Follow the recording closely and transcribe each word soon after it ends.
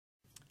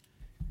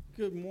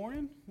Good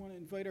morning. I want to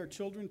invite our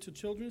children to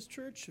Children's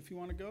Church. If you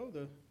want to go,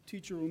 the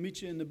teacher will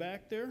meet you in the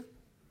back there.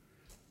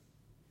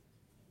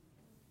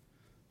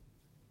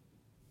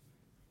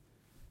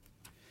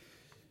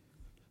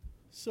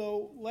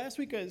 So last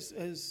week,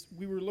 as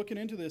we were looking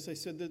into this, I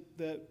said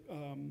that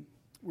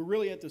we're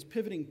really at this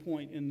pivoting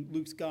point in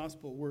Luke's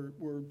gospel.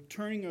 We're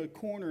turning a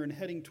corner and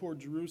heading toward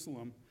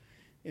Jerusalem.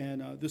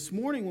 And this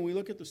morning, when we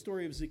look at the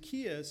story of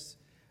Zacchaeus,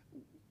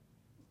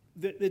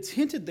 it's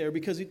hinted there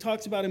because he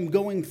talks about him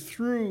going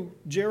through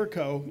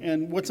Jericho,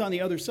 and what's on the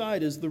other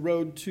side is the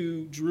road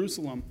to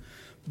Jerusalem.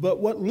 But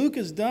what Luke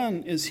has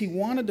done is he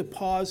wanted to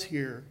pause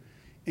here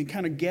and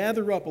kind of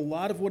gather up a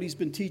lot of what he's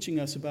been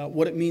teaching us about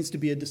what it means to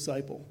be a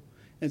disciple.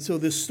 And so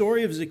this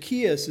story of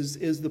Zacchaeus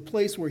is the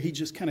place where he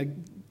just kind of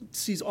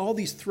sees all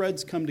these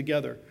threads come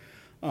together.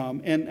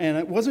 And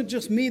it wasn't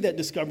just me that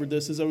discovered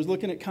this. As I was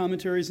looking at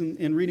commentaries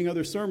and reading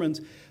other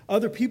sermons,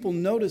 other people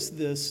noticed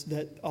this,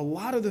 that a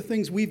lot of the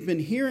things we've been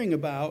hearing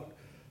about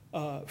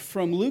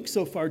from Luke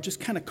so far just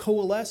kind of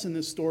coalesce in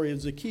this story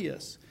of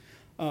Zacchaeus.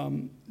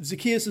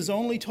 Zacchaeus is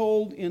only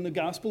told in the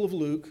Gospel of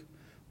Luke,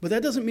 but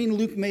that doesn't mean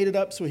Luke made it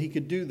up so he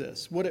could do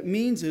this. What it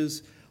means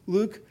is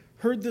Luke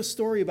heard this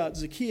story about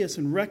Zacchaeus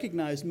and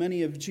recognized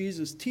many of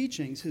Jesus'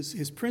 teachings,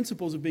 his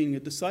principles of being a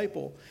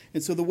disciple.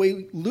 And so the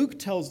way Luke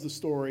tells the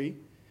story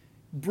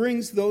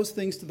brings those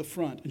things to the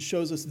front and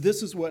shows us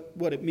this is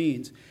what it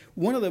means.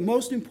 One of the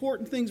most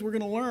important things we're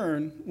going to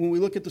learn when we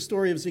look at the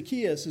story of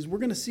Zacchaeus is we're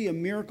going to see a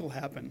miracle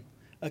happen.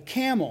 A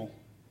camel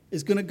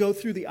is going to go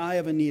through the eye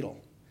of a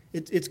needle.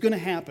 It's going to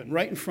happen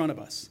right in front of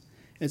us.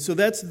 And so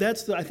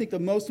that's I think the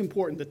most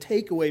important, the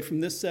takeaway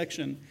from this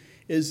section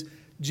is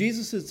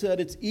Jesus has said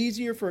it's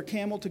easier for a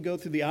camel to go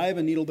through the eye of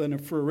a needle than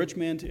for a rich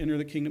man to enter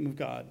the kingdom of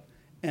God.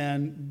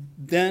 And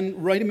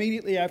then right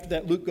immediately after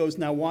that, Luke goes,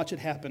 now watch it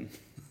happen.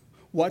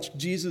 Watch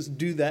Jesus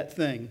do that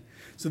thing.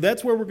 So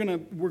that's where we're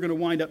gonna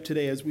wind up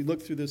today as we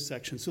look through this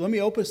section. So let me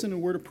open us in a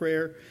word of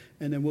prayer,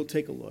 and then we'll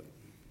take a look.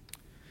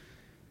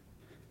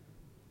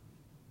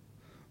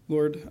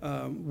 Lord,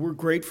 we're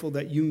grateful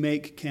that you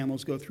make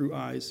camels go through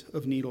eyes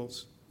of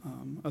needles.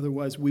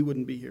 Otherwise, we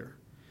wouldn't be here.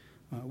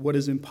 What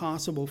is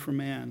impossible for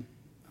man,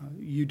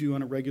 you do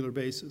on a regular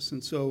basis.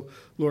 And so,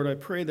 Lord, I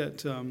pray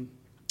that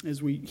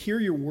as we hear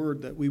your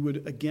word, that we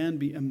would again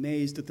be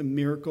amazed at the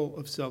miracle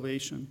of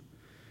salvation.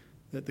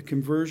 That the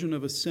conversion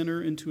of a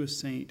sinner into a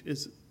saint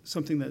is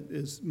something that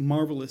is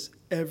marvelous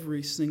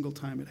every single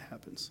time it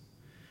happens.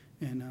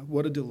 And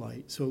what a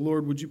delight. So,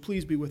 Lord, would you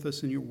please be with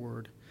us in your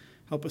word?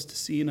 Help us to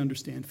see and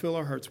understand. Fill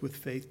our hearts with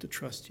faith to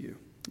trust you.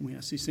 And we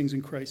ask these things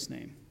in Christ's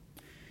name.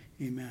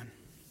 Amen.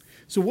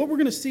 So what we're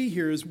going to see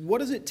here is what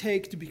does it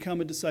take to become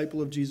a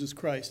disciple of Jesus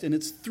Christ? And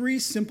it's 3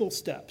 simple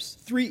steps,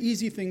 3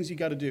 easy things you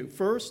got to do.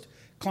 First,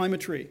 climb a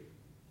tree.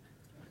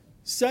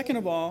 Second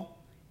of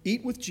all,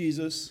 eat with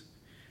Jesus.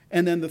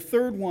 And then the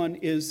third one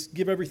is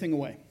give everything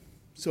away.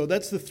 So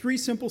that's the 3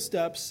 simple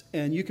steps,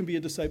 and you can be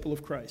a disciple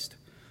of Christ.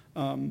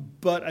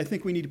 But I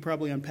think we need to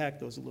probably unpack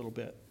those a little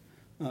bit.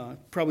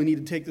 Probably need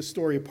to take the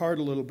story apart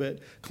a little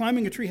bit.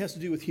 Climbing a tree has to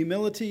do with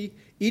humility.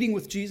 Eating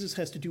with Jesus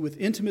has to do with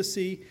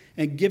intimacy.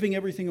 And giving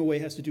everything away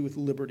has to do with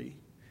liberty.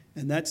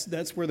 And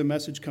that's where the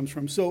message comes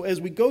from. So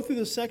as we go through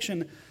this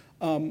section,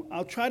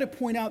 I'll try to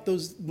point out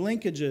those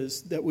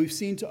linkages that we've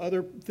seen to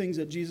other things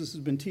that Jesus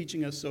has been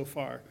teaching us so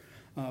far.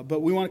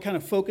 But we want to kind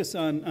of focus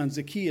on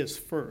Zacchaeus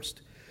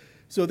first.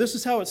 So this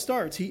is how it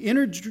starts. He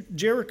entered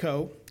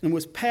Jericho and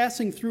was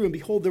passing through, and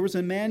behold, there was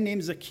a man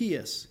named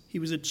Zacchaeus. He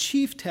was a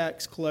chief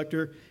tax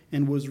collector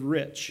and was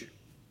rich.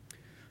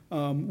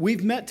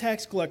 We've met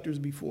tax collectors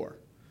before.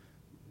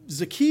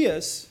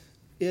 Zacchaeus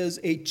is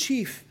a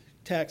chief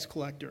tax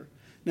collector.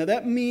 Now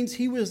that means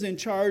he was in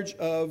charge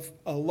of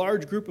a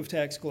large group of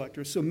tax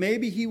collectors. So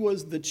maybe he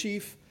was the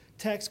chief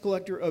tax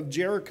collector of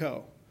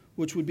Jericho,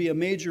 which would be a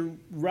major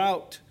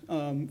route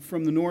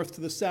from the north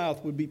to the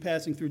south, would be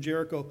passing through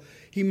Jericho.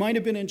 He might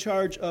have been in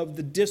charge of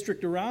the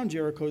district around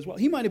Jericho as well.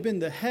 He might have been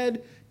the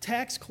head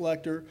tax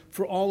collector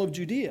for all of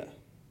Judea.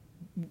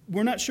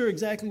 We're not sure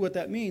exactly what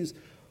that means.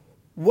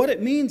 What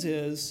it means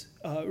is,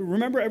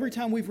 remember every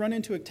time we've run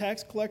into a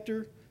tax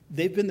collector,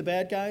 they've been the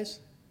bad guys?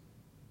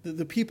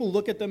 The people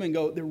look at them and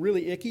go, they're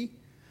really icky.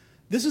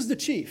 This is the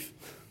chief.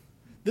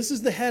 This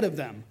is the head of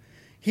them.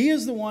 He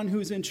is the one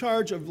who's in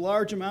charge of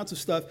large amounts of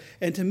stuff.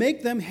 And to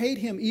make them hate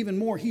him even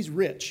more, he's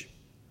rich.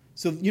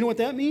 So you know what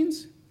that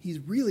means? He's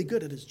really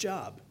good at his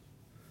job.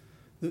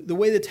 The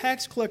way the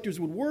tax collectors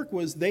would work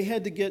was they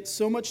had to get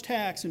so much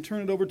tax and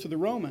turn it over to the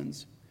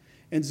Romans.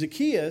 And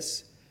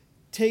Zacchaeus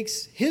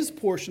takes his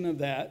portion of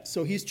that.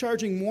 So he's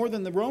charging more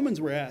than the Romans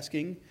were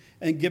asking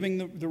and giving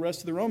the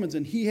rest of the Romans.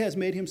 And he has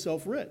made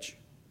himself rich.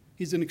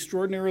 He's an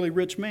extraordinarily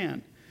rich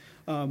man.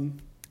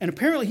 And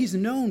apparently he's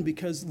known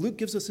because Luke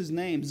gives us his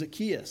name,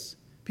 Zacchaeus.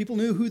 People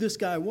knew who this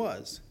guy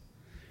was.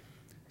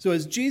 So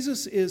as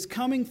Jesus is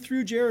coming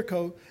through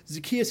Jericho,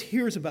 Zacchaeus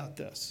hears about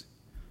this.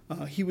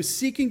 He was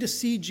seeking to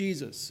see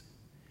Jesus.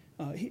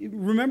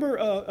 Remember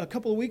a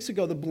couple of weeks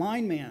ago, the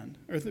blind man,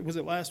 or was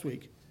it last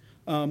week?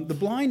 The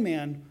blind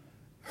man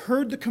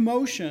heard the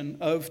commotion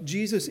of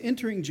Jesus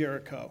entering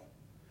Jericho.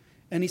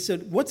 And he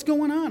said, what's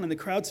going on? And the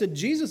crowd said,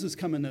 Jesus is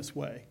coming this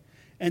way.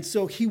 And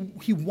so he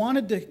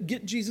wanted to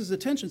get Jesus'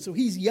 attention, so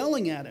he's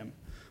yelling at him.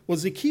 Well,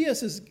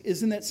 Zacchaeus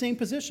is in that same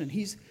position.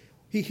 He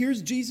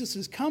hears Jesus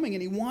is coming,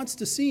 and he wants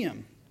to see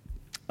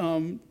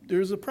him.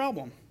 There's a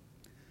problem.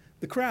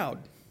 The crowd.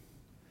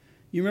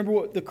 You remember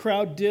what the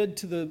crowd did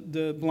to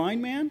the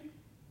blind man?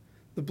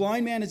 The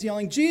blind man is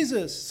yelling,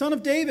 Jesus, Son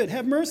of David,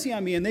 have mercy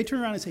on me. And they turn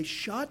around and say,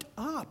 shut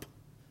up.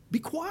 Be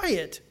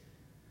quiet.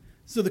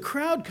 So the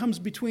crowd comes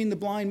between the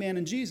blind man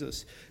and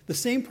Jesus. The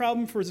same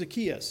problem for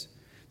Zacchaeus.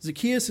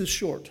 Zacchaeus is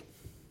short.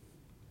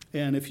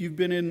 And if you've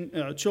been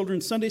in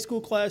children's Sunday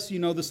school class, you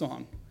know the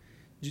song.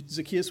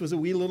 Zacchaeus was a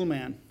wee little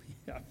man.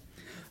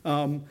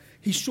 Yeah.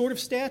 He's short of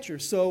stature,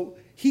 so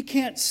he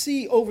can't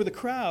see over the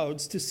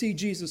crowds to see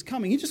Jesus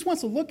coming. He just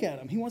wants to look at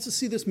him. He wants to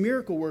see this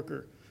miracle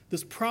worker,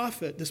 this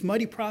prophet, this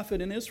mighty prophet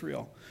in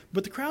Israel.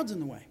 But the crowd's in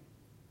the way.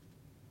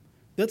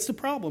 That's the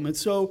problem. And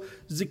so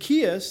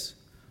Zacchaeus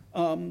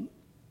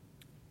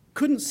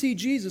couldn't see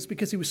Jesus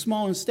because he was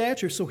small in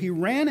stature, so he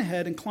ran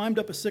ahead and climbed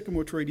up a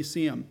sycamore tree to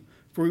see him,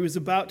 for he was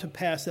about to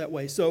pass that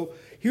way. So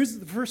here's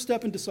the first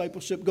step in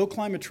discipleship: go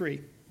climb a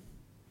tree.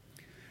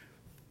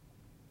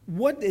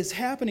 What is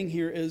happening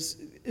here is,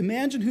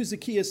 imagine who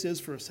Zacchaeus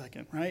is for a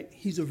second, right?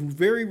 He's a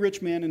very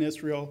rich man in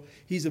Israel.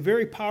 He's a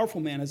very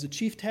powerful man. As a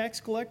chief tax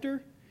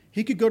collector,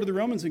 he could go to the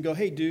Romans and go,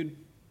 hey, dude,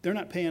 they're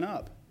not paying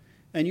up.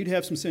 And you'd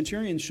have some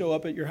centurions show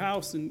up at your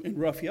house and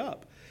rough you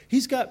up.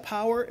 He's got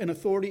power and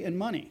authority and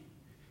money.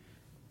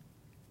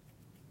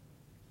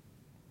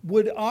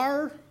 Would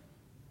our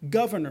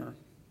governor,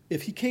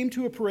 if he came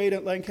to a parade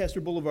at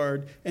Lancaster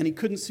Boulevard and he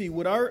couldn't see,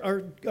 would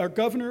our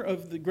governor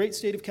of the great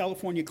state of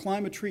California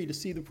climb a tree to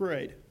see the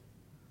parade?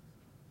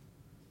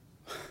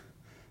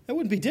 That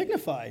wouldn't be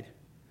dignified.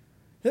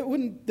 That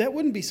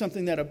wouldn't be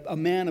something that a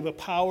man of a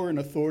power and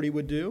authority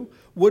would do.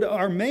 Would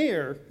our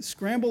mayor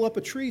scramble up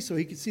a tree so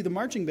he could see the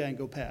marching band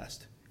go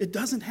past? It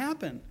doesn't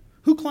happen.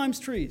 Who climbs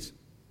trees?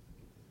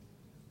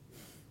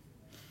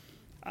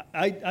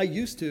 I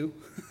used to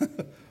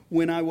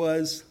when I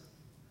was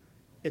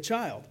a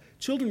child.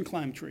 Children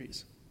climb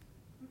trees.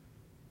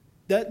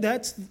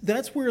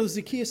 That's where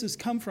Zacchaeus has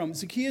come from.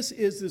 Zacchaeus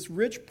is this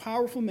rich,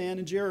 powerful man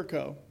in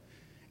Jericho,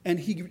 and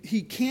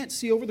he can't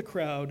see over the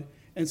crowd,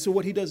 and so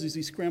what he does is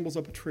he scrambles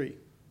up a tree.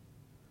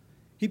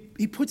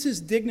 He puts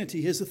his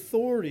dignity, his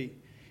authority,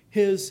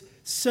 his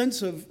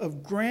sense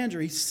of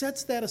grandeur, he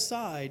sets that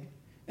aside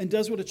and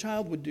does what a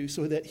child would do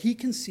so that he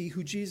can see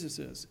who Jesus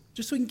is,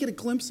 just so he can get a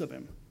glimpse of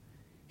him.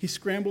 He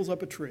scrambles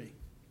up a tree.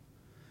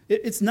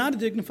 It's not a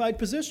dignified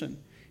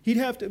position. He'd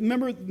have to,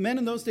 remember, men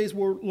in those days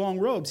wore long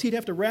robes. He'd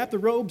have to wrap the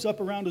robes up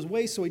around his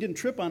waist so he didn't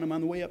trip on them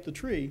on the way up the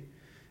tree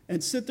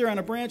and sit there on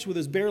a branch with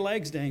his bare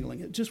legs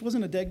dangling. It just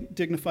wasn't a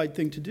dignified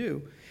thing to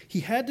do. He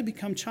had to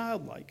become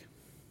childlike.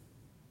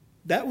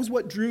 That was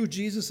what drew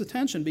Jesus'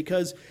 attention,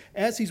 because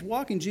as he's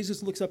walking,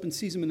 Jesus looks up and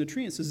sees him in the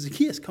tree and says,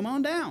 Zacchaeus, come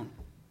on down.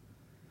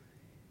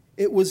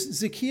 It was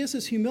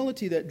Zacchaeus'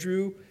 humility that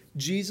drew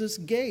Jesus'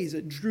 gaze.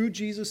 It drew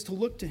Jesus to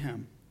look to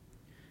him.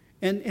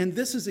 And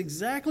this is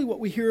exactly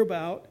what we hear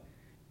about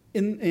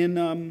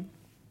in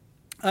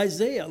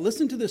Isaiah.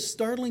 Listen to this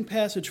startling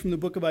passage from the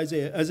book of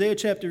Isaiah. Isaiah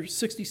chapter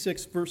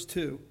 66, verse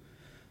 2.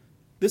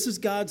 This is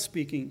God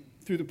speaking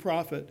through the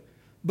prophet.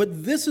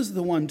 But this is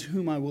the one to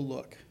whom I will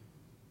look.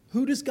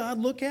 Who does God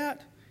look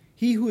at?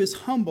 He who is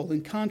humble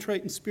and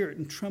contrite in spirit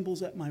and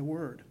trembles at my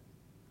word.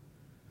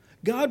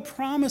 God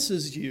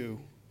promises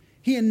you.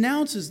 He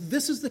announces,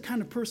 this is the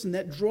kind of person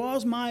that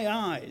draws my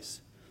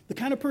eyes. The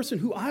kind of person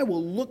who I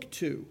will look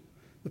to.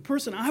 The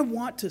person I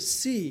want to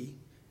see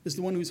is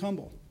the one who's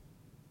humble.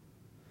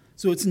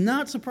 So it's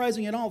not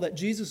surprising at all that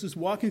Jesus is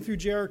walking through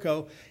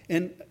Jericho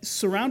and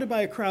surrounded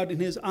by a crowd, and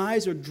his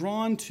eyes are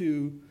drawn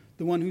to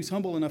the one who's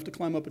humble enough to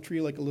climb up a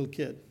tree like a little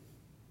kid.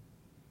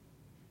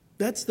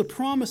 That's the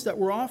promise that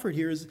we're offered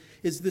here, is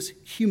this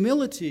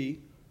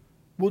humility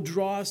will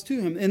draw us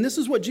to him. And this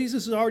is what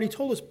Jesus has already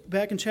told us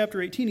back in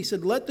chapter 18. He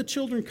said, let the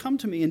children come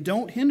to me and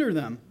don't hinder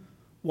them.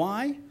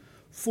 Why?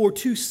 For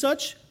to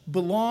such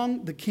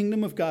belong the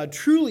kingdom of God.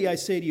 Truly, I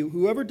say to you,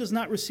 whoever does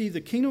not receive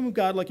the kingdom of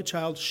God like a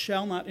child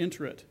shall not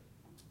enter it.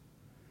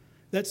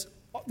 That's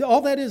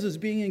all that is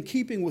being in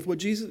keeping with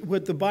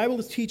what the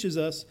Bible teaches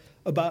us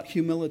about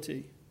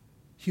humility.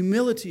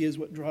 Humility is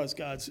what draws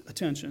God's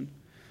attention.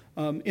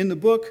 In the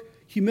book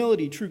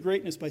Humility, True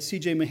Greatness by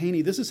C.J.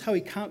 Mahaney, this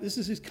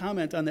is his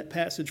comment on that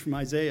passage from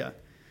Isaiah.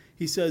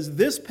 He says,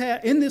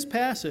 in this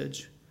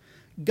passage,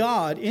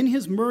 God, in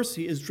his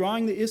mercy, is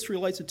drawing the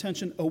Israelites'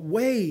 attention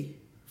away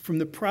from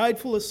the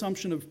prideful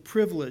assumption of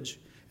privilege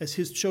as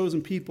his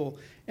chosen people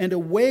and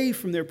away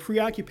from their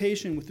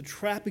preoccupation with the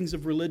trappings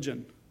of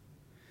religion.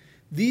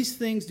 These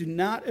things do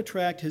not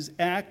attract his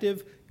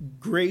active,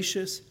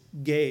 gracious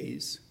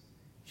gaze.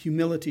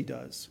 Humility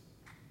does.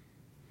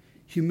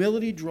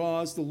 Humility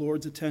draws the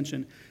Lord's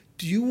attention.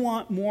 Do you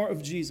want more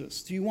of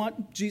Jesus? Do you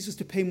want Jesus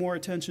to pay more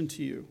attention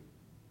to you?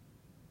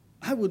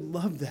 I would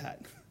love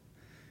that.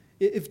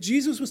 If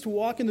Jesus was to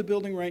walk in the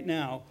building right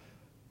now,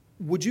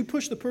 would you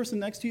push the person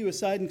next to you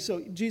aside and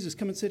say, Jesus,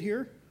 come and sit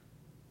here?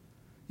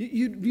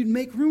 You'd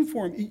make room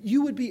for him.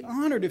 You would be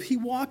honored if he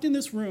walked in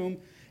this room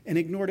and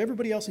ignored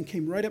everybody else and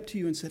came right up to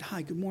you and said,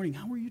 "Hi, good morning.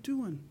 How are you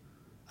doing?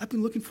 I've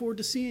been looking forward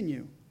to seeing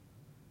you."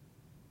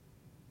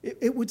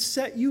 It would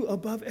set you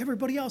above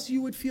everybody else.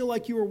 You would feel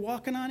like you were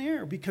walking on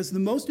air because the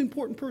most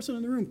important person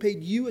in the room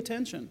paid you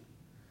attention.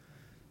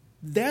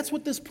 That's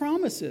what this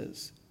promise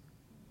is.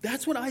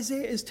 That's what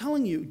Isaiah is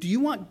telling you. Do you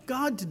want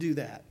God to do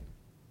that?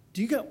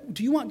 Do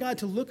you want God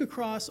to look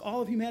across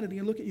all of humanity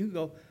and look at you and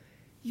go,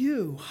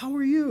 "You, how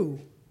are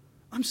you?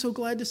 I'm so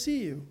glad to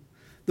see you."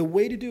 The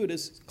way to do it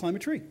is climb a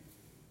tree.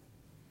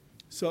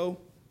 So,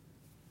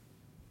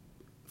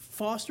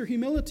 foster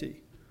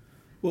humility.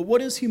 Well,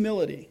 what is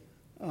humility?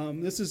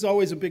 This is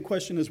always a big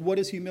question, is what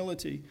is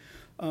humility?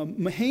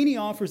 Mahaney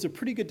offers a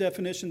pretty good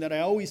definition that I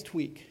always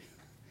tweak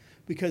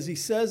because he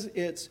says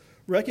it's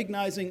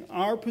recognizing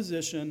our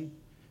position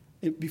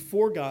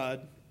before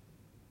God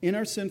in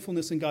our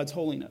sinfulness and God's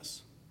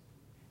holiness.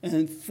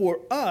 And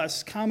for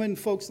us, common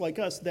folks like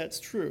us, that's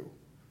true,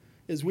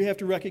 is we have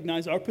to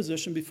recognize our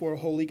position before a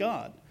holy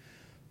God.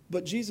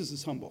 But Jesus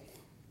is humble,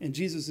 and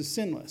Jesus is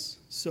sinless.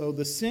 So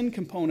the sin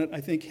component,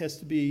 I think, has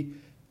to be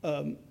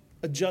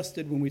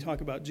adjusted when we talk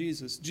about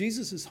Jesus.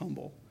 Jesus is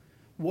humble.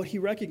 What he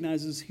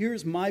recognizes,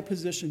 here's my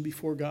position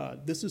before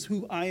God. This is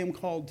who I am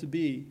called to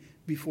be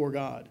before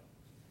God.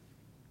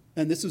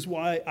 And this is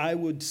why I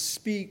would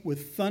speak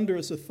with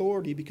thunderous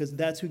authority, because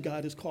that's who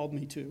God has called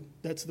me to.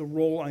 That's the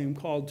role I am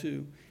called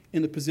to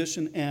in the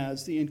position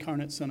as the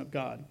incarnate Son of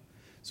God.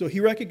 So he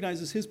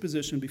recognizes his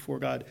position before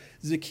God.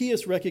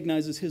 Zacchaeus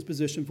recognizes his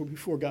position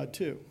before God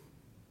too.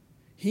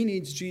 He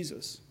needs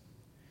Jesus.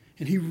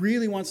 And he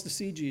really wants to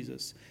see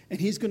Jesus.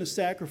 And he's going to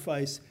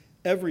sacrifice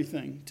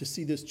everything to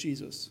see this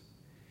Jesus,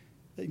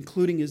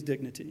 including his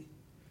dignity.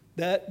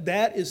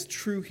 That is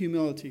true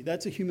humility.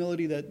 That's a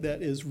humility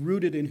that is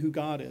rooted in who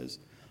God is.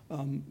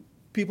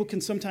 People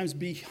can sometimes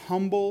be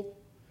humble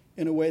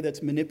in a way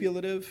that's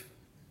manipulative.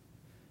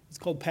 It's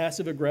called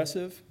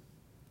passive-aggressive.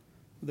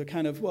 They're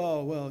kind of,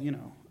 well, you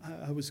know,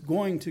 I was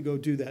going to go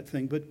do that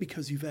thing, but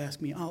because you've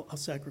asked me, I'll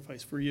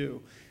sacrifice for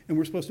you. And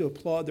we're supposed to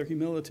applaud their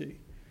humility,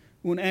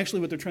 when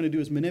actually what they're trying to do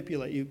is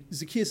manipulate you.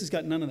 Zacchaeus has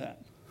got none of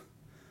that.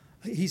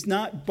 He's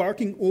not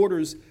barking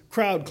orders,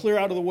 "Crowd, clear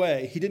out of the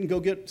way." He didn't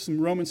go get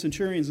some Roman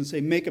centurions and say,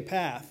 "Make a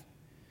path."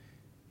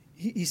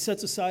 He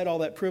sets aside all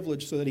that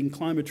privilege so that he can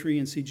climb a tree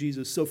and see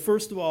Jesus. So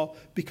first of all,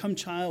 become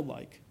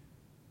childlike.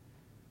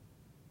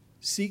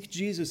 Seek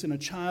Jesus in a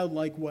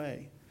childlike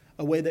way,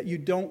 a way that you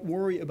don't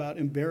worry about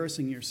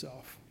embarrassing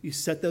yourself. You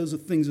set those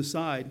things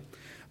aside.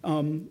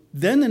 Then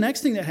the next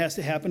thing that has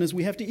to happen is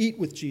we have to eat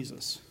with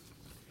Jesus.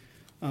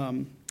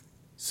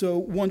 So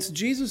once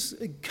Jesus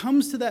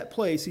comes to that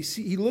place,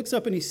 he looks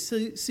up and he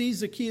sees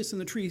Zacchaeus in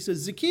the tree. He says,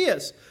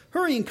 "Zacchaeus,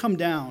 hurry and come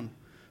down,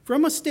 for I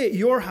must stay at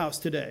your house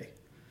today."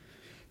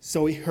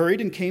 So he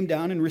hurried and came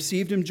down and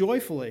received him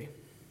joyfully.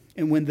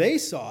 And when they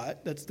saw it,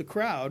 that's the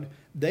crowd,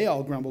 they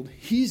all grumbled,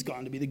 "He's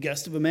gone to be the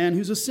guest of a man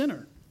who's a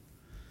sinner."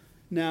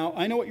 Now,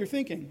 I know what you're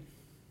thinking.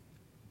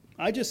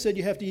 I just said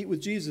you have to eat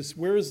with Jesus.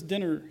 Where is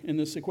dinner in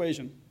this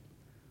equation?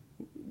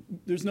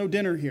 There's no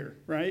dinner here,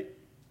 right?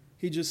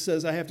 He just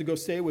says, "I have to go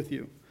stay with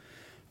you."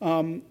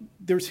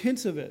 There's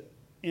hints of it.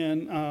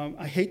 And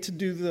I hate to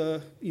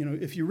do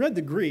if you read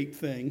the Greek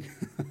thing,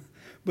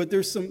 but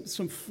there's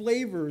some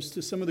flavors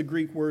to some of the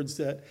Greek words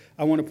that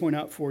I want to point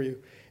out for you.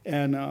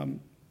 And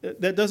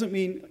that doesn't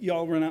mean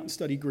y'all run out and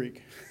study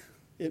Greek.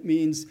 It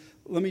means,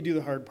 let me do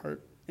the hard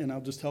part, and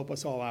I'll just help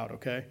us all out,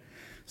 okay?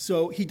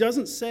 So he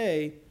doesn't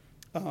say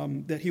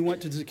that he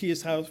went to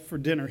Zacchaeus' house for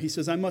dinner. He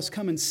says, "I must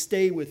come and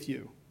stay with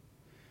you."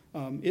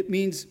 It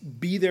means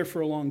be there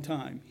for a long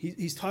time.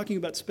 He's talking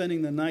about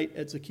spending the night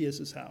at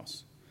Zacchaeus'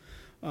 house.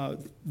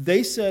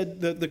 They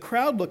said, the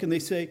crowd look and they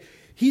say,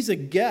 "He's a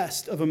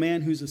guest of a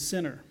man who's a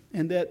sinner."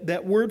 And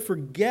that word for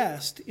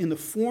guest, in the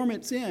form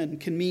it's in,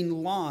 can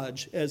mean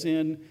lodge, as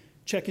in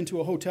check into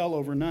a hotel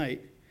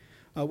overnight.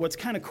 What's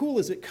kind of cool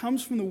is it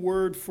comes from the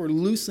word for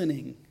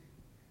loosening.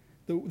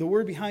 The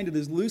word behind it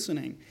is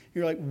loosening.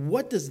 You're like,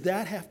 what does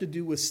that have to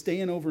do with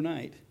staying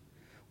overnight?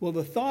 Well,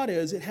 the thought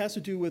is it has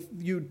to do with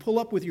you'd pull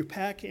up with your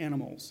pack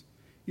animals,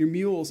 your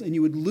mules, and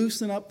you would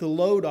loosen up the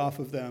load off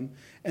of them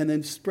and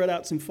then spread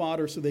out some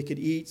fodder so they could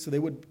eat, so they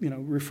would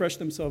refresh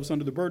themselves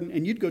under the burden,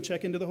 and you'd go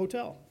check into the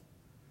hotel.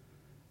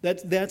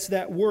 That's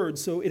that word.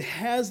 So it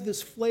has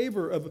this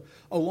flavor of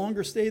a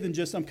longer stay than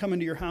just I'm coming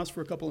to your house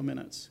for a couple of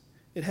minutes.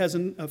 It has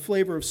a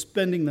flavor of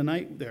spending the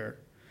night there.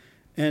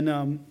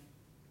 And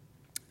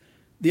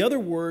the other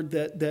word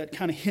that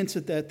kind of hints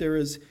at that there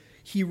is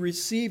he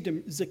received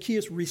him,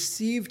 Zacchaeus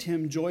received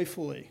him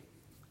joyfully.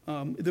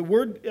 The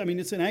word,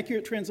 it's an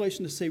accurate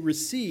translation to say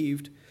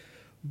received,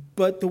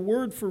 but the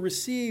word for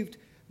received,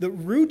 the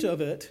root of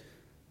it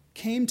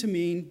came to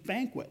mean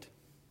banquet.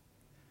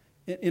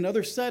 In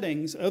other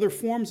settings, other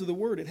forms of the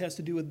word, it has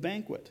to do with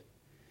banquet.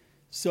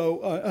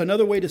 So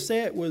another way to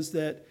say it was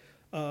that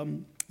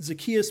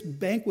Zacchaeus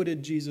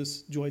banqueted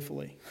Jesus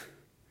joyfully.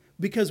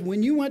 Because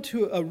when you went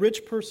to a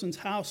rich person's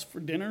house for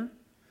dinner,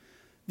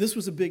 this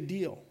was a big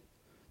deal.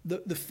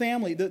 The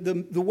family,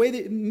 the way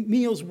that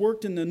meals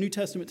worked in the New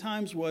Testament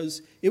times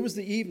was, it was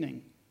the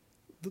evening.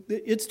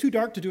 It's too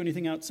dark to do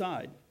anything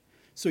outside.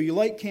 So you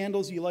light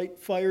candles, you light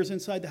fires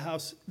inside the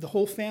house, the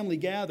whole family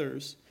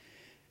gathers,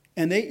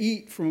 and they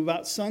eat from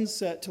about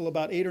sunset till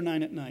about 8 or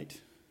 9 at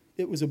night.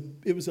 It was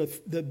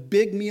the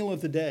big meal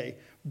of the day.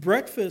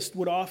 Breakfast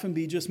would often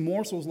be just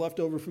morsels left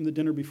over from the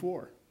dinner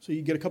before. So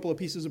you get a couple of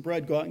pieces of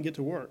bread, go out and get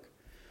to work.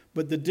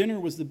 But the dinner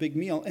was the big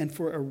meal. And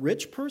for a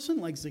rich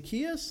person like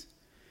Zacchaeus,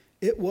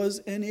 it was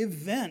an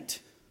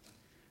event.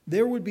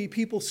 There would be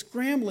people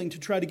scrambling to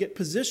try to get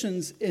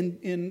positions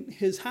in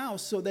his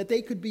house so that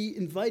they could be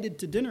invited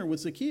to dinner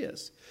with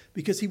Zacchaeus,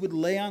 because he would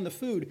lay on the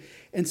food.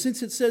 And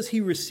since it says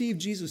he received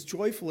Jesus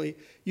joyfully,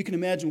 you can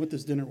imagine what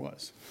this dinner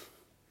was.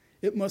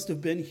 It must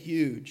have been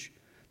huge.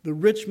 The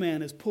rich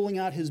man is pulling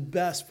out his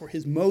best for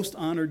his most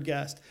honored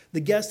guest,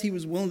 the guest he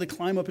was willing to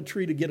climb up a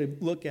tree to get a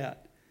look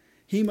at.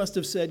 He must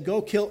have said,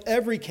 go kill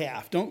every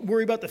calf. Don't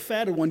worry about the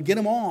fatted one. Get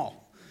them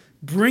all.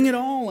 Bring it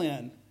all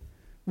in.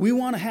 We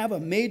want to have a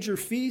major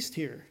feast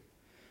here.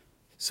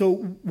 So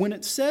when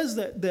it says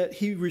that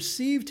he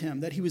received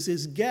him, that he was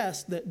his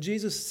guest, that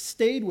Jesus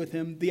stayed with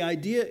him, the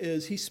idea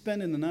is he's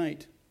spending the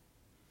night.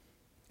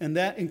 And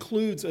that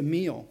includes a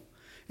meal.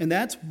 And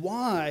that's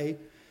why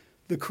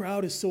the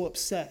crowd is so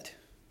upset.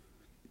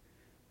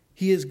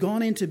 He has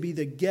gone in to be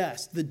the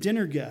guest, the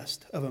dinner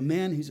guest of a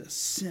man who's a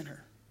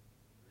sinner.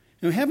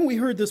 Now, haven't we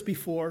heard this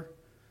before?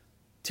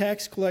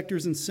 Tax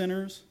collectors and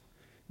sinners.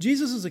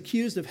 Jesus is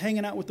accused of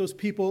hanging out with those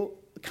people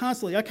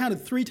constantly. I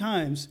counted 3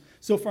 times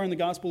so far in the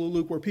Gospel of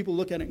Luke where people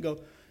look at it and go,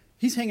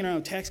 he's hanging around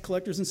with tax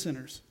collectors and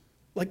sinners.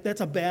 Like,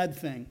 that's a bad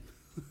thing.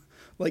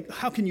 Like,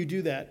 how can you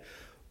do that?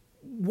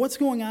 What's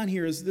going on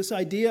here is this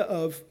idea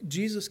of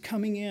Jesus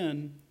coming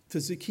in to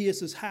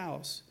Zacchaeus'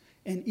 house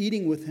and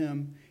eating with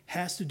him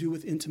has to do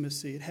with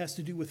intimacy. It has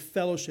to do with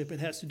fellowship. It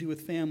has to do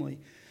with family.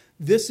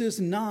 This is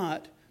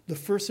not the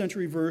first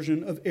century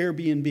version of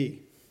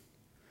Airbnb.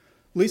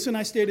 Lisa and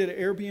I stayed at an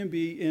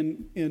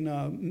Airbnb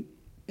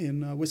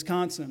in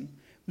Wisconsin.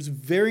 It was a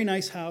very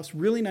nice house,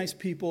 really nice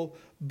people,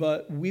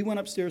 but we went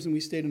upstairs and we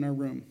stayed in our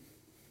room.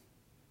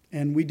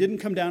 And we didn't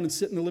come down and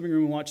sit in the living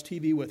room and watch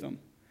TV with them.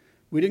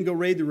 We didn't go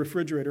raid the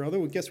refrigerator,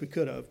 although I guess we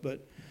could have.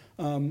 But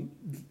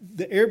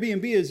the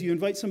Airbnb is you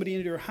invite somebody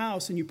into your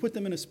house and you put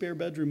them in a spare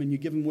bedroom and you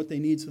give them what they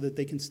need so that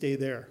they can stay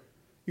there.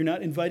 You're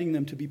not inviting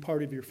them to be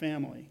part of your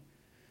family.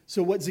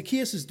 So what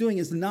Zacchaeus is doing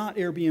is not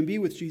Airbnb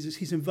with Jesus.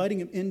 He's inviting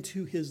him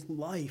into his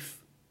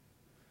life.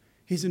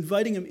 He's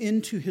inviting him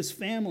into his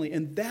family,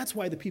 and that's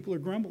why the people are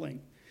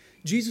grumbling.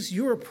 Jesus,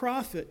 you're a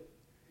prophet.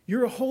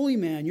 You're a holy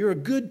man. You're a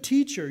good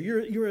teacher.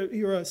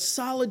 You're a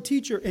solid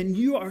teacher, and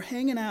you are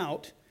hanging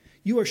out.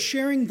 You are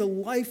sharing the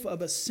life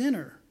of a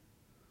sinner.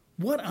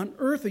 What on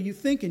earth are you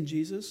thinking,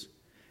 Jesus?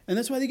 And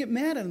that's why they get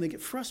mad at him. They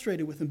get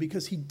frustrated with him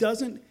because he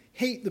doesn't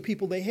hate the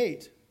people they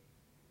hate.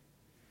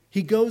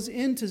 He goes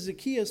into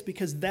Zacchaeus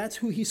because that's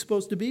who he's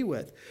supposed to be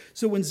with.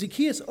 So when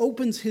Zacchaeus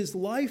opens his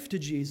life to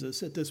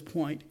Jesus at this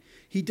point,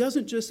 he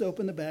doesn't just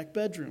open the back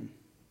bedroom.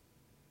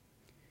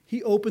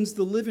 He opens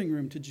the living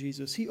room to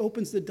Jesus. He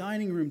opens the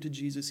dining room to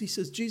Jesus. He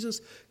says, Jesus,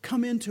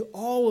 come into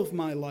all of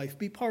my life.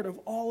 Be part of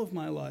all of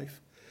my life.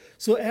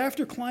 So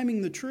after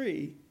climbing the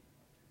tree,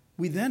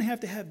 we then have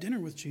to have dinner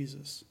with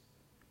Jesus.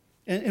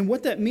 And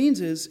what that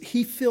means is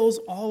he fills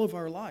all of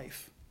our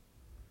life.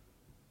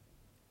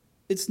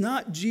 It's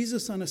not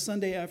Jesus on a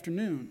Sunday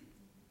afternoon,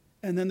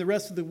 and then the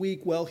rest of the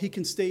week, well, he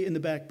can stay in the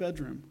back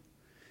bedroom.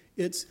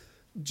 It's,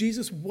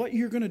 Jesus, what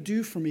you're going to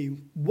do for me,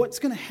 what's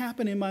going to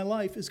happen in my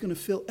life is going to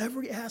fill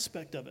every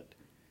aspect of it.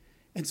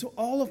 And so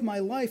all of my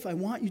life, I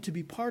want you to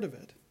be part of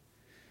it.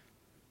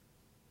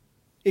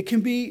 It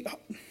can be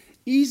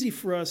easy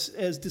for us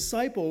as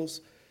disciples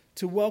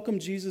to welcome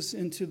Jesus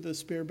into the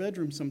spare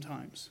bedroom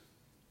sometimes.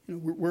 You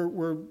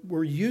know,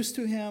 we're used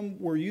to him,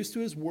 we're used to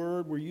his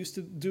word, we're used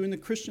to doing the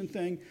Christian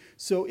thing,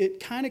 so it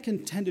kind of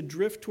can tend to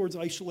drift towards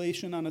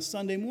isolation on a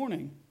Sunday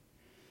morning.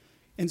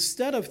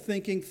 Instead of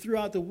thinking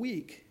throughout the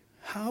week,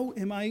 how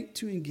am I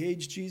to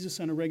engage Jesus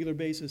on a regular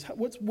basis?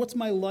 What's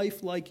my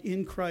life like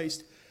in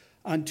Christ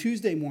on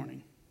Tuesday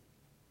morning,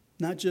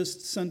 not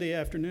just Sunday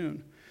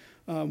afternoon?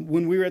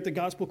 When we were at the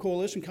Gospel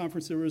Coalition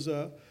Conference, there was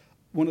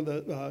one of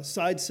the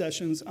side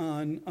sessions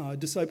on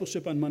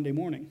discipleship on Monday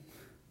morning.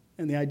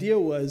 And the idea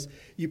was,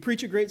 you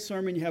preach a great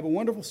sermon, you have a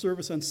wonderful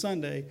service on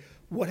Sunday.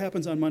 What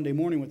happens on Monday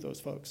morning with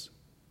those folks?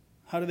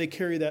 How do they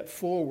carry that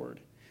forward?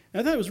 And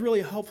I thought it was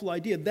really a helpful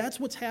idea. That's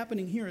what's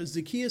happening here, is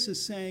Zacchaeus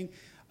is saying,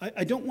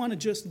 I don't want to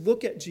just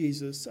look at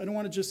Jesus. I don't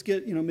want to just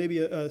get, maybe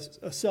a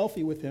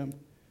selfie with him,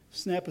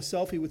 snap a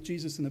selfie with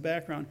Jesus in the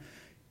background.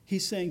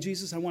 He's saying,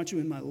 Jesus, I want you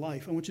in my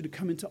life. I want you to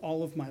come into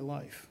all of my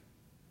life.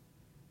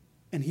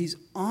 And he's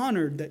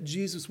honored that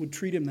Jesus would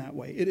treat him that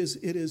way. It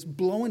is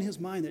blowing his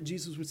mind that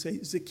Jesus would say,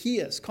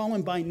 Zacchaeus, call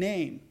him by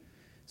name.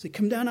 Say,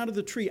 come down out of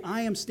the tree.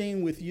 I am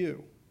staying with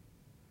you.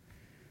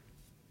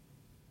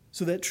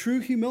 So that true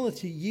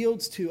humility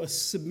yields to a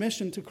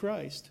submission to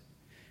Christ.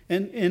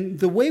 And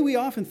the way we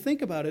often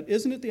think about it,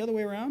 isn't it the other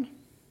way around?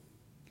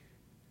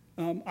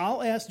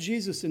 I'll ask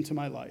Jesus into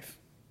my life.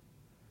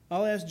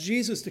 I'll ask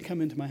Jesus to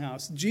come into my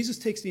house. Jesus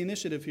takes the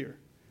initiative here.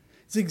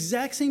 It's the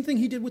exact same thing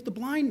he did with the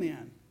blind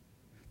man.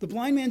 The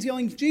blind man's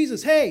yelling,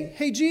 Jesus,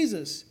 hey,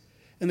 Jesus.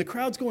 And the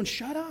crowd's going,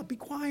 shut up, be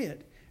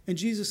quiet. And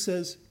Jesus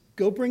says,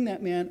 go bring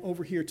that man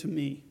over here to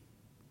me.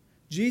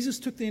 Jesus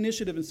took the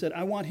initiative and said,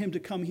 I want him to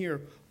come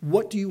here.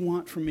 What do you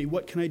want from me?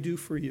 What can I do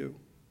for you?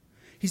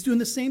 He's doing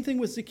the same thing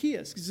with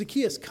Zacchaeus.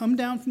 Zacchaeus, come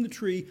down from the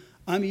tree.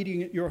 I'm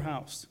eating at your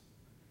house.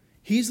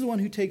 He's the one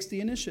who takes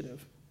the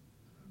initiative.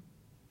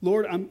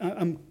 Lord,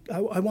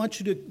 I want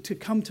you to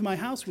come to my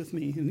house with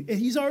me. And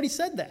he's already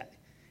said that.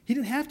 He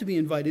didn't have to be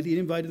invited. He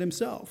invited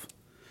himself.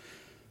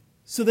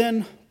 So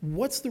then,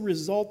 what's the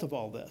result of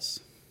all this?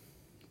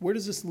 Where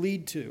does this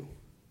lead to?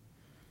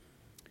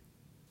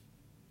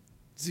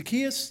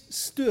 Zacchaeus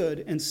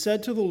stood and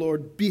said to the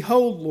Lord,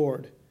 behold,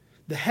 Lord,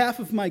 the half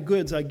of my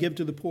goods I give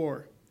to the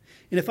poor.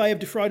 And if I have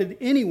defrauded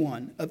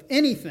anyone of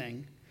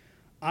anything,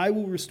 I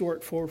will restore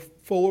it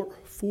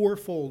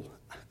fourfold.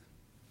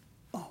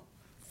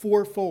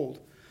 Fourfold.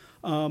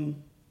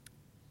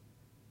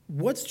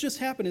 What's just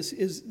happened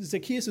is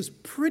Zacchaeus has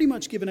pretty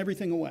much given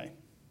everything away.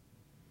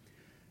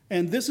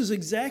 And this is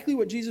exactly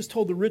what Jesus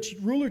told the rich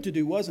ruler to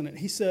do, wasn't it?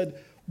 He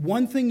said,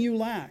 one thing you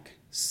lack,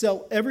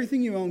 sell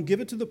everything you own, give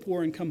it to the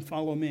poor, and come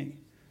follow me.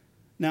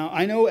 Now,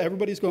 I know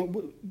everybody's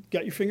going,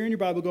 got your finger in your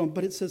Bible going,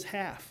 but it says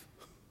half.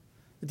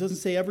 It doesn't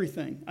say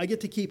everything. I get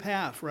to keep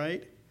half,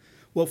 right?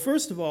 Well,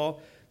 first of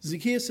all,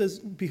 Zacchaeus says,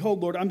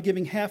 behold, Lord, I'm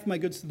giving half my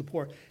goods to the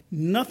poor.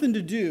 Nothing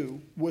to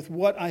do with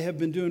what I have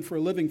been doing for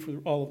a living for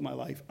all of my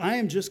life. I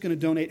am just going to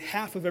donate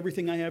half of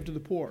everything I have to the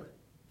poor.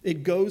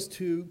 It goes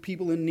to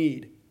people in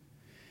need.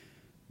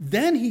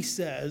 Then he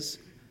says,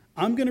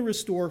 I'm going to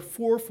restore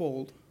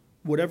fourfold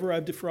whatever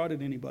I've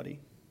defrauded anybody.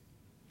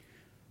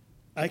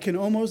 I can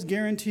almost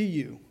guarantee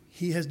you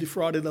he has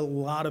defrauded a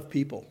lot of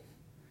people.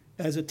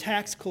 As a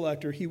tax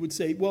collector, he would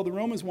say, well, the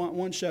Romans want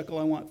 1 shekel,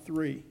 I want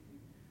 3.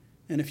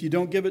 And if you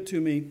don't give it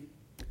to me,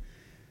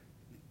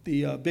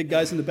 the big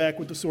guys in the back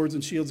with the swords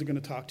and shields are going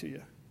to talk to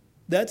you.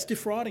 That's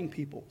defrauding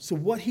people. So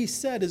what he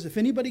said is, if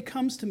anybody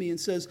comes to me and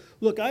says,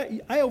 look,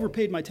 I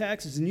overpaid my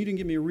taxes and you didn't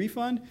give me a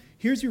refund,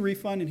 here's your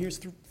refund and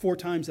here's 4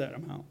 times that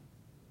amount.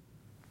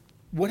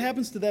 What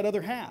happens to that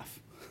other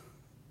half?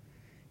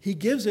 He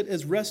gives it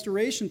as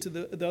restoration to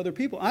the other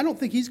people. I don't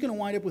think he's going to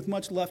wind up with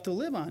much left to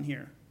live on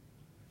here.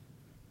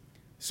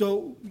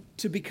 So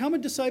to become a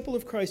disciple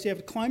of Christ, you have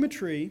to climb a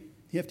tree,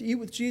 you have to eat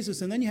with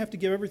Jesus, and then you have to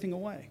give everything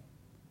away.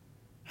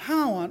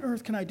 How on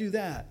earth can I do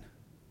that?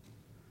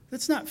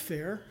 That's not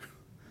fair.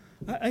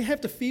 I have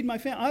to feed my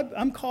family.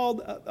 I'm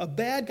called a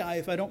bad guy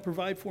if I don't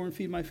provide for and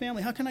feed my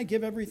family. How can I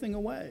give everything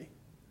away?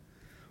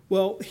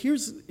 Well,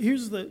 here's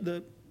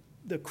the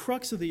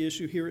crux of the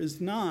issue here is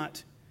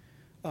not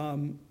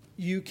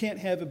you can't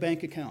have a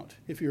bank account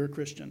if you're a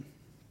Christian.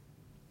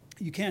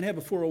 You can't have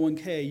a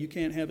 401k. You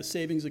can't have a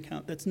savings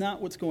account. That's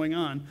not what's going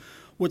on.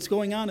 What's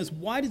going on is,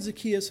 why did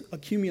Zacchaeus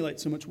accumulate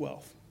so much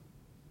wealth?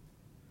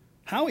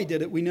 How he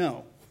did it, we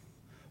know.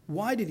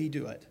 Why did he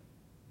do it?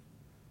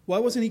 Why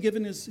wasn't he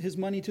giving his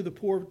money to the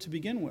poor to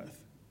begin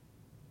with?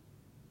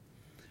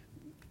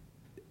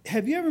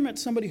 Have you ever met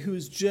somebody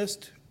who's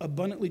just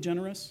abundantly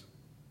generous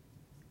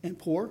and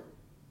poor?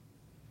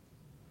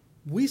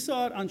 We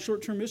saw it on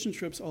short-term mission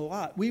trips a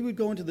lot. We would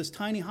go into this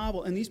tiny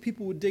hovel, and these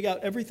people would dig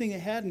out everything they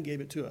had and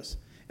gave it to us.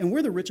 And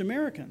we're the rich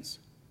Americans.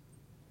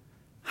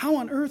 How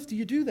on earth do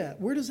you do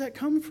that? Where does that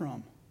come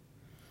from?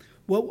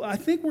 Well, I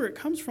think where it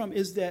comes from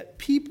is that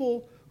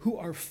people who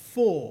are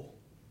full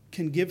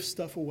can give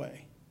stuff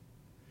away.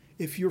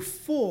 If you're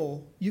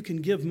full, you can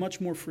give much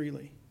more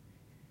freely.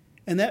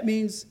 And that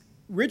means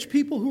rich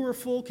people who are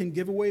full can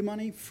give away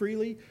money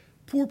freely.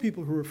 Poor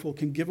people who are full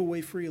can give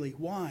away freely.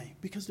 Why?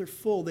 Because they're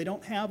full. They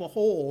don't have a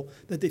hole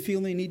that they feel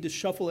they need to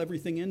shuffle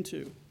everything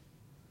into.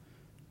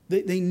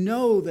 They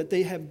know that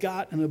they have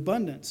got an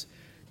abundance.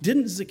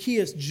 Didn't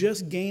Zacchaeus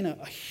just gain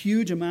a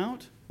huge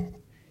amount?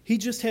 He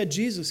just had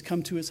Jesus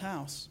come to his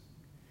house.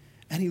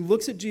 And he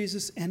looks at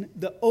Jesus, and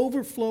the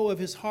overflow of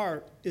his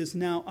heart is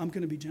now, I'm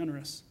going to be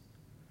generous.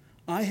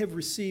 I have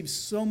received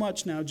so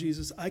much now,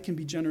 Jesus, I can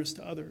be generous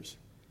to others.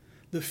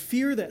 The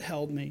fear that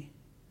held me,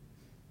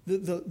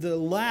 the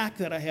lack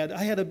that I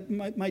had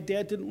my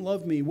dad didn't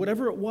love me,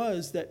 whatever it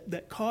was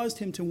that caused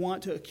him to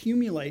want to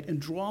accumulate and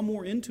draw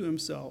more into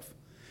himself,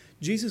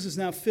 Jesus has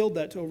now filled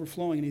that to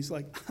overflowing, and he's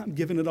like, I'm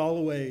giving it all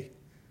away.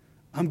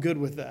 I'm good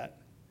with that.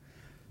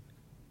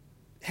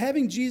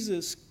 Having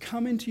Jesus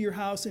come into your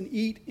house and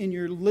eat in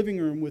your living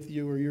room with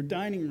you or your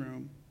dining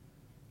room,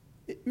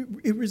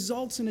 it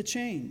results in a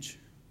change.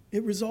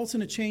 It results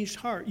in a changed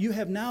heart. You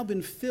have now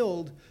been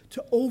filled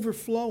to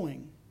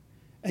overflowing,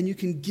 and you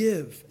can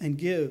give and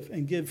give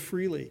and give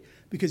freely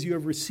because you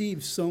have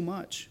received so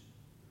much.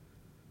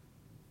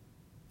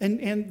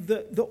 And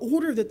the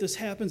order that this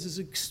happens is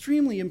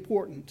extremely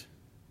important.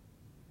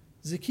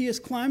 Zacchaeus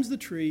climbs the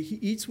tree, he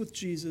eats with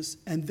Jesus,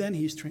 and then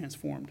he's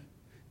transformed.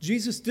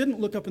 Jesus didn't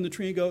look up in the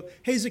tree and go,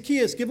 hey,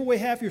 Zacchaeus, give away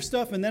half your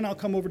stuff, and then I'll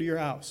come over to your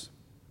house.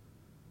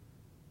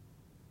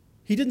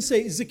 He didn't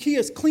say,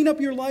 Zacchaeus, clean up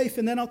your life,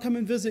 and then I'll come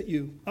and visit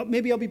you.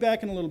 Maybe I'll be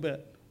back in a little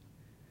bit.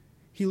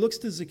 he looks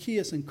to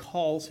Zacchaeus and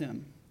calls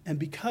him. And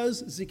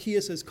because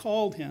Zacchaeus has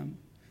called him,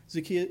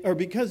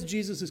 because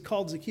Jesus has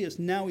called Zacchaeus,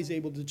 now he's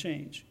able to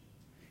change.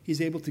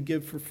 He's able to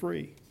give for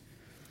free.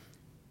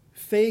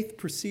 Faith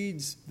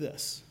precedes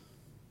this.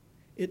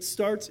 It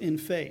starts in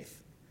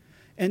faith.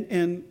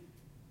 And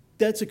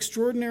that's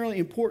extraordinarily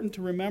important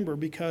to remember,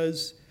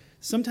 because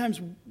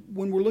sometimes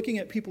when we're looking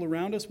at people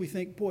around us, we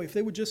think, boy, if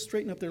they would just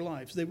straighten up their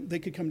lives, they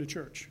could come to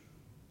church.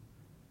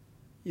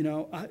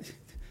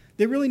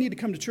 They really need to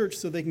come to church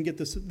so they can get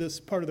this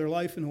part of their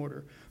life in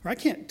order. Or I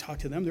can't talk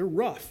to them. They're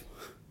rough.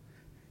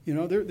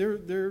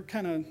 They're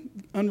kind of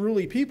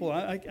unruly people.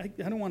 I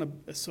don't want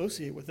to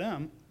associate with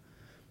them.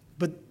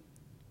 But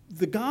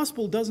the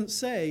gospel doesn't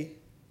say,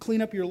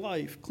 clean up your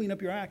life, clean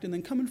up your act, and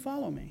then come and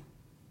follow me.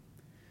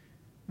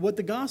 What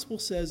the gospel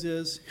says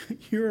is,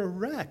 you're a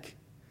wreck.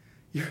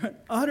 You're an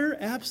utter,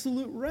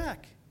 absolute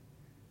wreck.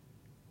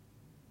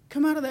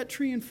 Come out of that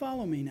tree and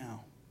follow me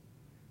now.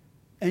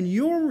 And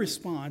your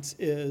response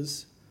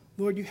is,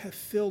 Lord, you have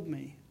filled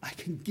me. I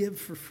can give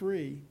for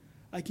free.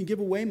 I can give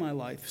away my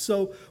life.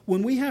 So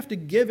when we have to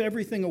give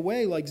everything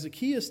away like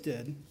Zacchaeus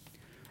did,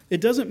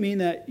 it doesn't mean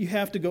that you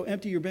have to go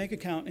empty your bank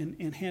account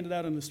and hand it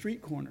out on the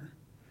street corner.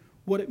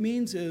 What it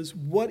means is,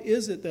 what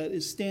is it that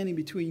is standing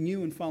between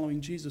you and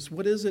following Jesus?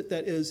 What is it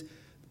that is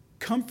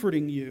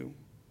comforting you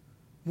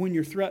when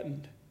you're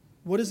threatened?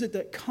 What is it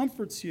that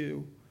comforts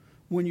you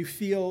when you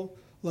feel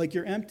like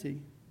you're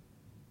empty?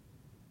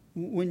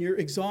 When you're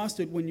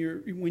exhausted, when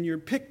you're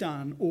picked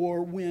on,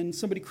 or when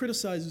somebody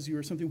criticizes you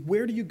or something?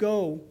 Where do you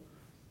go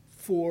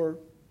for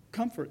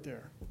comfort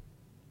there?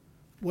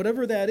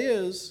 Whatever that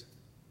is,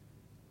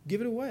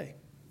 give it away.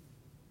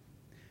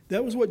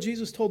 That was what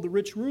Jesus told the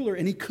rich ruler,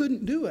 and he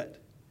couldn't do it.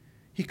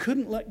 He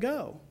couldn't let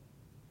go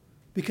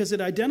because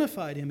it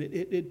identified him.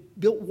 It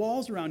built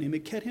walls around him.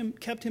 It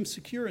kept him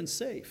secure and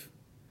safe.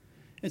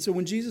 And so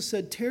when Jesus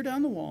said, tear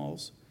down the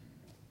walls,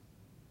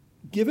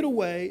 give it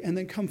away, and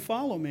then come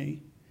follow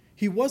me,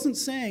 he wasn't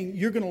saying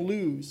you're going to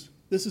lose.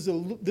 This is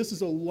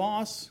a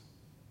loss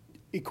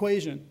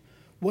equation.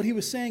 What he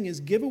was saying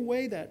is give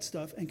away that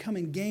stuff and come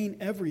and gain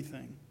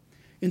everything.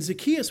 In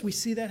Zacchaeus, we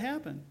see that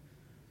happen.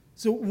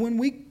 So when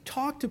we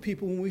talk to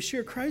people, when we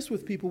share Christ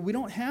with people, we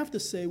don't have to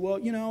say, well,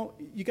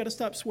 you got to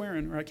stop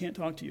swearing or I can't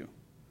talk to you.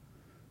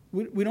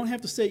 We don't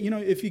have to say,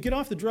 if you get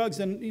off the drugs,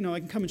 then, I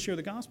can come and share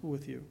the gospel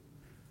with you.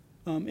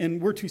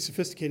 And we're too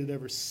sophisticated to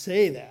ever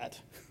say that.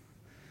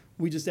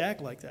 We just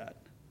act like that.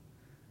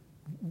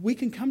 We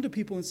can come to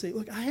people and say,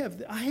 look, I have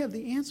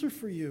the answer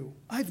for you.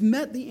 I've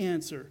met the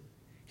answer.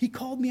 He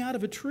called me out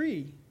of a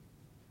tree.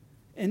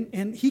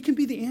 And he can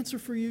be the answer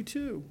for you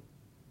too.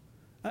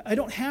 I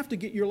don't have to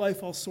get your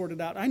life all sorted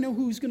out. I know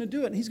who's going to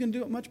do it, and he's going to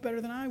do it much better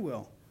than I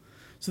will.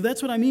 So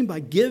that's what I mean by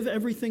give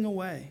everything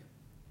away.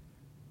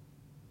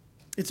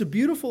 It's a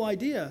beautiful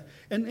idea.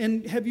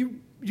 And have you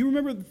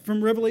remember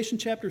from Revelation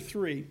chapter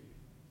 3,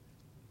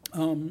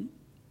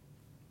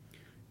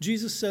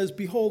 Jesus says,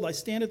 behold, I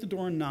stand at the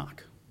door and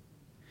knock.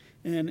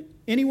 And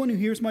anyone who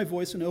hears my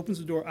voice and opens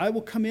the door, I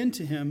will come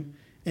into him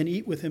and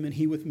eat with him and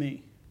he with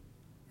me.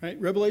 Right?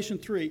 Revelation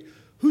 3.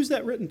 Who's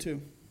that written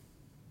to?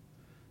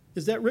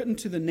 Is that written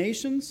to the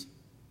nations?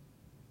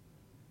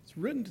 It's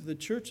written to the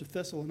church of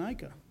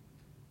Thessalonica.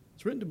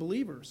 It's written to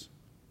believers.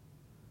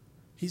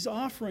 He's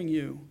offering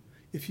you,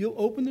 if you'll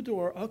open the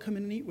door, I'll come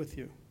in and eat with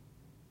you.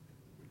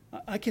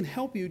 I can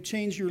help you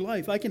change your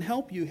life. I can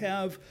help you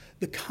have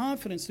the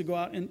confidence to go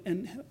out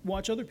and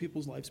watch other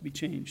people's lives be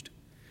changed.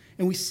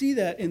 And we see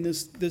that in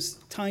this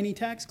tiny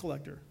tax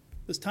collector,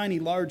 this tiny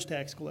large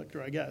tax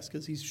collector, I guess,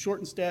 because he's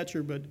short in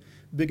stature but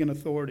big in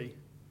authority.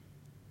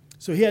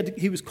 So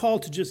he was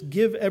called to just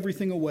give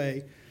everything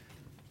away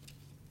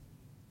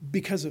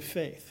because of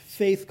faith.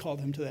 Faith called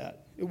him to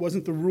that. It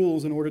wasn't the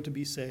rules in order to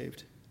be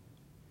saved.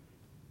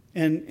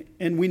 And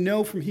we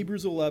know from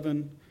Hebrews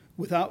 11,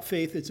 without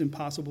faith, it's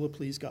impossible to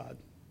please God.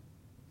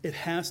 It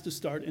has to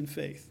start in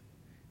faith.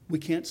 We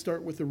can't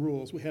start with the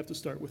rules. We have to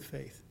start with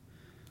faith.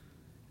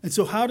 And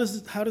so how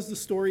does the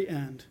story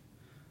end?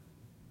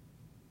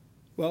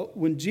 Well,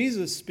 when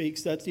Jesus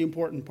speaks, that's the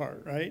important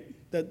part, right?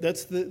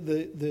 That's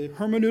the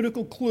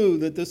hermeneutical clue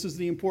that this is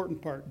the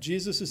important part.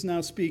 Jesus is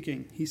now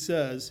speaking. He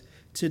says,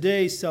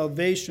 today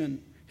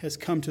salvation has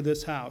come to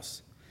this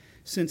house,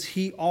 since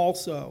he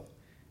also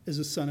is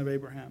a son of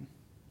Abraham.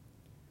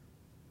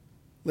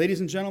 Ladies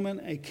and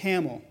gentlemen, a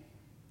camel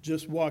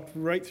just walked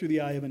right through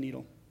the eye of a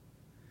needle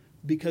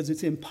because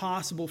it's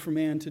impossible for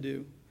man to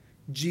do.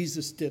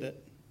 Jesus did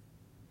it.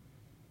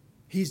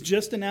 He's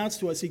just announced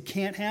to us it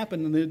can't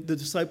happen, and the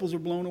disciples are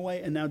blown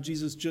away, and now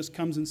Jesus just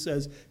comes and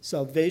says,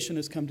 salvation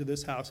has come to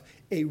this house.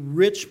 A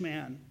rich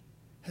man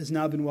has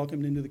now been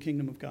welcomed into the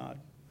kingdom of God.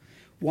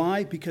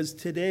 Why? Because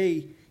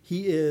today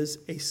he is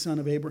a son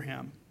of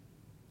Abraham.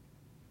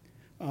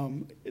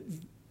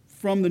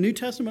 From the New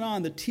Testament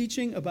on, the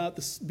teaching about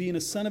being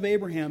a son of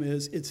Abraham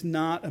is it's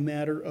not a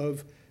matter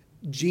of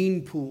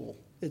gene pool.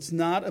 It's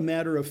not a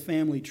matter of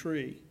family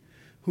tree.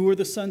 Who are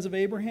the sons of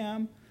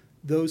Abraham?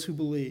 Those who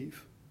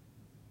believe.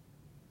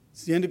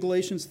 It's the end of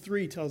Galatians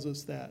 3 tells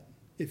us that.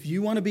 If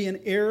you want to be an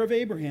heir of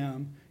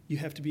Abraham, you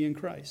have to be in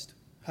Christ.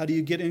 How do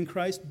you get in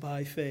Christ?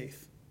 By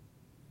faith.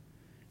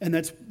 And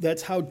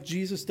that's how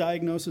Jesus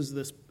diagnoses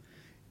this.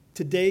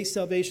 Today,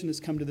 salvation has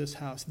come to this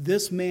house.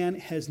 This man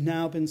has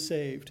now been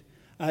saved.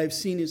 I've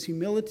seen his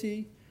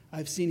humility.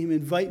 I've seen him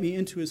invite me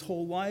into his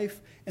whole life.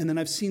 And then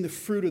I've seen the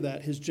fruit of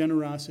that, his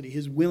generosity,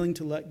 his willing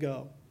to let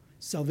go.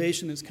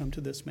 Salvation has come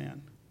to this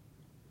man.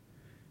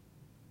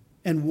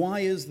 And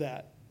why is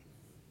that?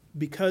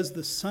 Because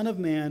the Son of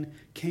Man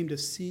came to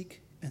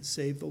seek and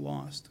save the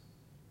lost.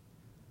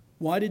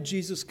 Why did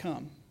Jesus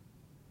come?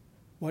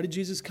 Why did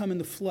Jesus come in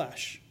the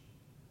flesh?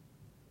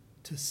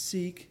 To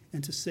seek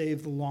and to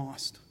save the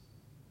lost.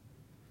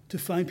 To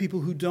find people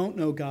who don't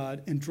know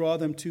God and draw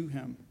them to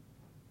him.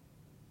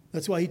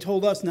 That's why he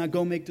told us, now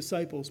go make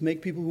disciples.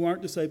 Make people who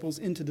aren't disciples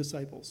into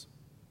disciples.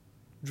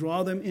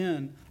 Draw them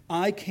in.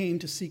 I came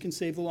to seek and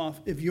save the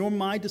lost. If you're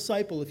my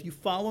disciple, if you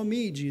follow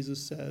me,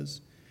 Jesus says,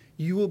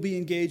 you will be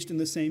engaged in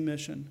the same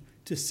mission,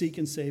 to seek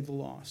and save the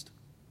lost.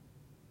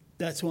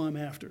 That's who I'm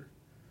after.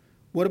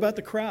 What about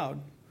the crowd?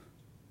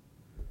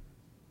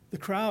 The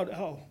crowd,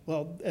 oh,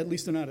 well, at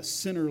least they're not a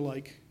sinner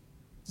like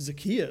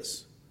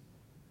Zacchaeus.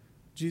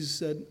 Jesus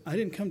said, I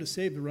didn't come to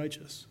save the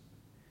righteous.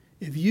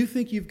 If you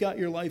think you've got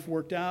your life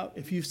worked out,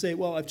 if you say,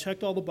 well, I've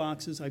checked all the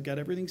boxes, I've got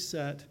everything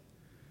set,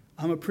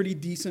 I'm a pretty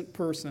decent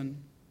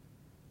person,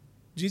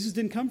 Jesus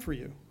didn't come for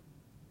you.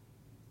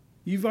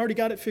 You've already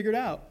got it figured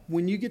out.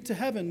 When you get to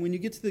heaven, when you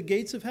get to the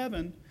gates of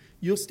heaven,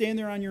 you'll stand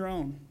there on your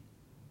own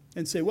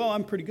and say, well,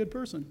 I'm a pretty good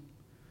person.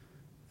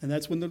 And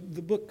that's when the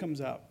book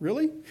comes out.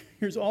 Really?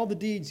 Here's all the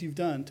deeds you've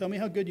done. Tell me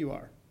how good you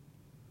are.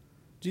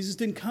 Jesus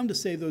didn't come to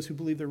save those who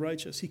believe they're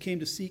righteous. He came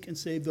to seek and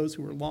save those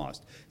who were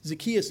lost.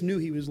 Zacchaeus knew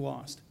he was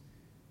lost.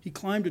 He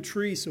climbed a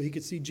tree so he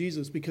could see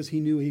Jesus because he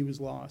knew he was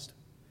lost.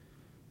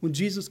 When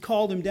Jesus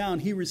called him down,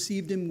 he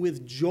received him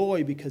with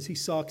joy because he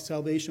saw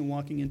salvation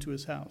walking into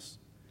his house.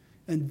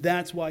 And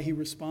that's why he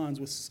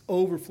responds with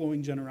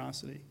overflowing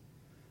generosity.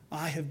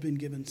 I have been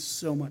given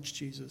so much,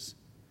 Jesus.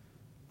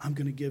 I'm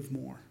going to give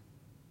more.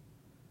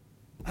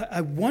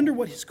 I wonder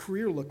what his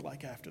career looked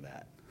like after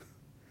that.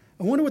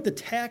 I wonder what the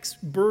tax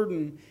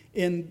burden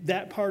in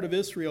that part of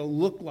Israel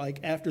looked like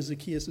after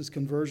Zacchaeus'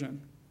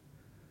 conversion.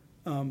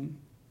 I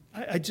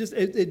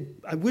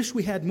wish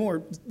we had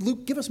more.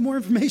 Luke, give us more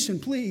information,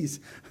 please.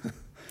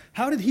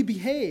 How did he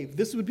behave?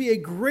 This would be a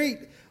great,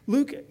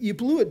 Luke, you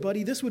blew it,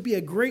 buddy. This would be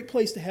a great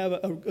place to have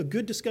a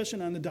good discussion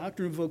on the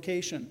doctrine of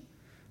vocation.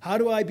 How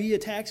do I be a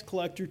tax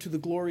collector to the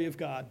glory of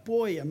God?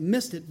 Boy, you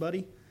missed it,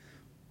 buddy.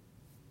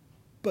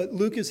 But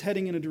Luke is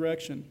heading in a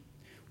direction.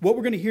 What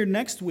we're going to hear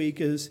next week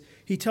is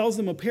he tells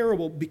them a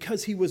parable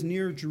because he was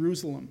near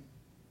Jerusalem.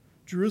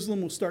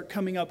 Jerusalem will start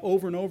coming up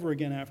over and over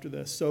again after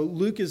this. So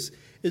Luke is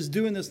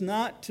doing this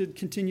not to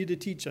continue to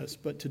teach us,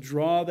 but to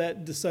draw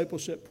that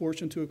discipleship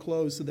portion to a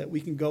close so that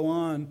we can go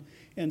on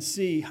and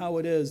see how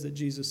it is that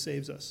Jesus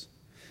saves us.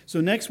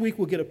 So next week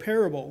we'll get a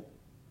parable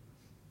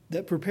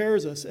that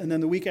prepares us, and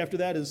then the week after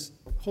that is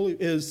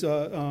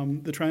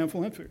the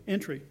triumphal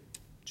entry.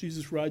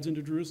 Jesus rides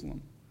into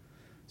Jerusalem.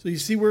 So you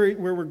see where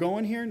we're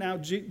going here? Now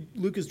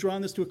Luke has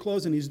drawn this to a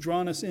close, and he's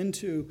drawn us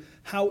into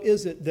how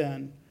is it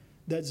then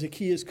that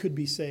Zacchaeus could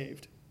be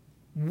saved?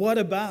 What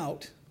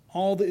about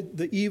all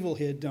the evil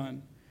he had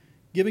done?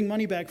 Giving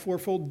money back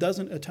fourfold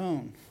doesn't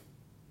atone.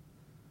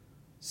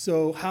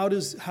 So how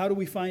do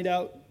we find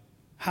out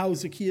how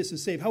Zacchaeus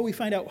is saved? How do we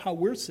find out how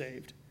we're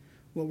saved?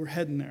 Well, we're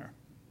heading there.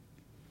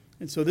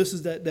 And so this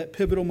is that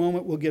pivotal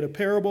moment. We'll get a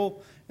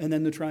parable, and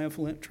then the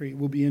triumphal entry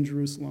will be in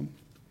Jerusalem.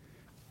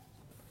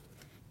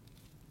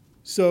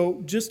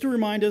 So just to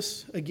remind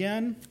us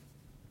again,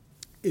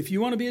 if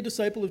you want to be a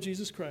disciple of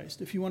Jesus Christ,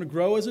 if you want to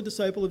grow as a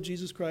disciple of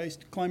Jesus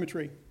Christ, climb a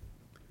tree.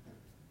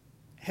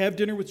 Have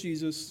dinner with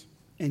Jesus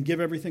and give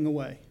everything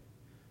away.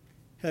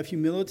 Have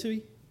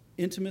humility,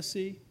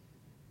 intimacy,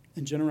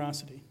 and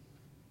generosity.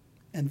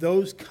 And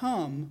those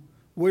come,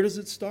 where does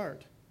it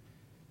start?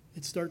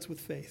 It starts with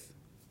faith.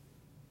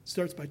 It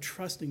starts by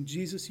trusting,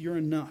 Jesus, you're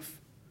enough.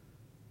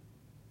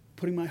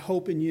 Putting my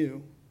hope in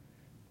you.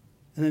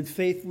 And then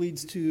faith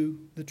leads to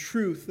the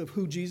truth of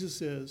who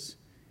Jesus is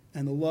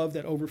and the love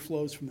that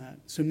overflows from that.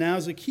 So now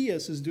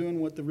Zacchaeus is doing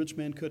what the rich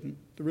man couldn't.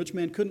 The rich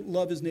man couldn't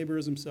love his neighbor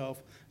as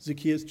himself.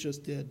 Zacchaeus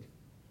just did.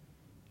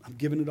 I'm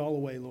giving it all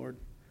away, Lord.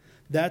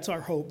 That's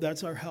our hope.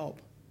 That's our help.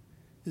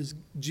 Is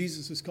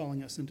Jesus is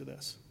calling us into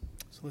this.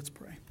 So let's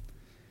pray.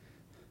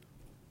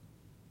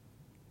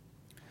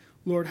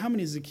 Lord, how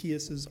many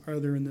Zacchaeuses are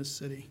there in this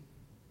city?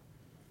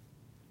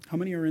 How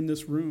many are in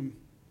this room?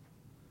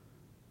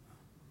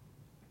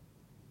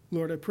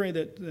 Lord, I pray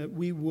that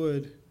we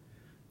would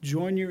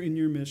join you in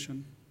your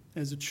mission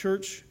as a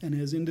church and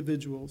as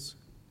individuals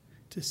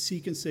to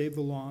seek and save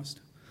the lost.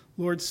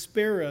 Lord,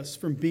 spare us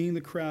from being the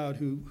crowd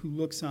who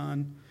looks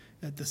on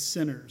at the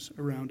sinners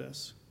around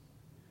us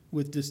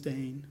with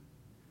disdain.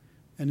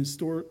 And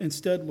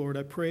instead, Lord,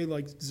 I pray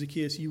like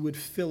Zacchaeus, you would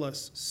fill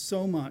us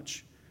so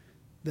much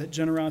that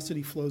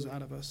generosity flows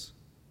out of us.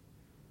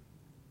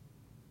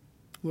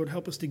 Lord,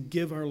 help us to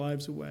give our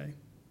lives away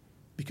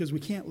because we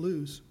can't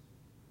lose.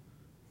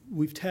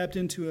 We've tapped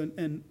into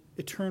an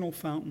eternal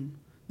fountain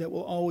that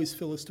will always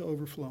fill us to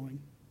overflowing.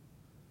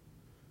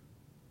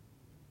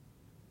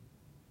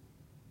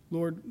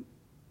 Lord,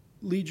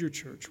 lead your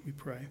church, we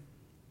pray.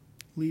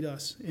 Lead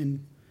us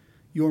in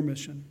your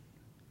mission.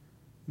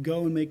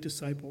 Go and make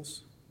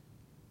disciples,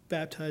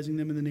 baptizing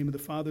them in the name of the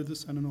Father, the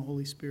Son, and the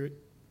Holy Spirit,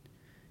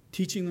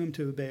 teaching them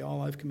to obey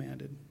all I've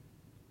commanded.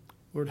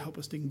 Lord, help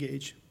us to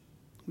engage.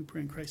 We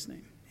pray in Christ's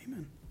name.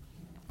 Amen.